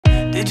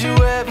Did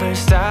you ever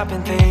stop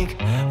and think,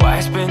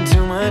 why spend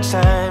too much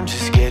time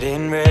just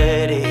getting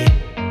ready?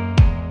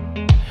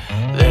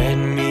 Let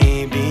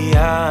me be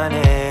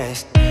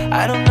honest,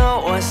 I don't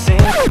know what's in.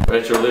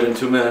 Right, you're leaving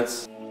 2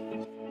 minutes.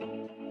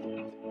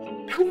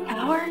 2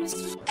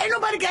 hours? Ain't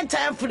nobody got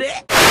time for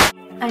that.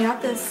 I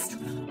got this.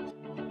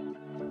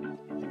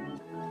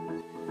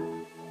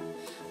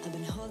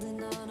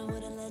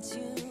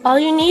 All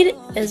you need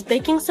is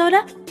baking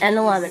soda and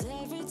a lemon.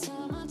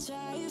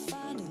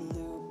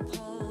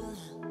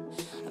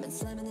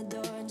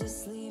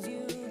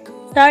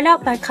 Start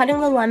out by cutting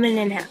the lemon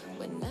in half.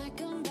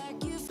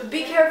 But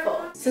be careful.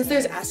 Since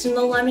there's acid in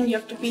the lemon, you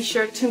have to be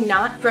sure to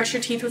not brush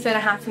your teeth within a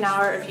half an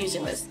hour of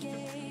using this.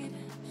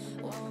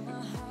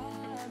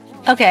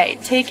 Okay,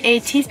 take a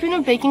teaspoon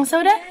of baking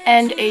soda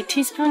and a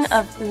teaspoon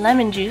of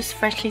lemon juice,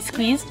 freshly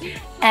squeezed,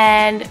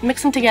 and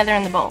mix them together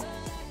in the bowl.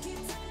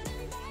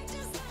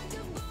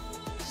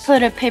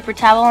 Put a paper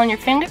towel on your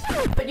finger.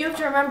 But you have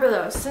to remember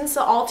though, since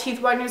all teeth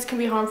whiteners can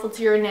be harmful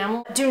to your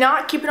enamel, do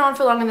not keep it on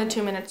for longer than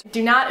 2 minutes.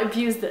 Do not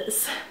abuse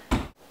this.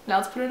 Now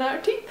let's put it on our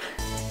teeth.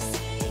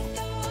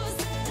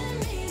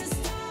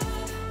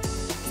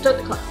 Start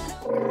the clock.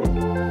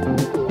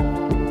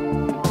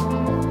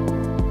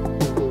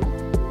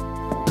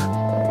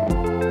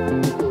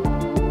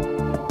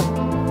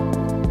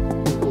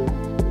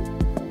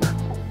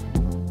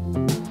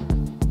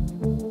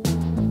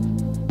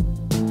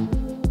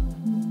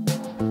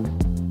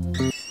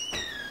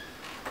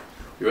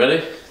 You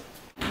ready?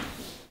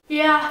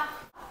 Yeah.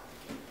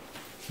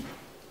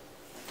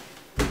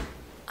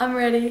 I'm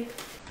ready.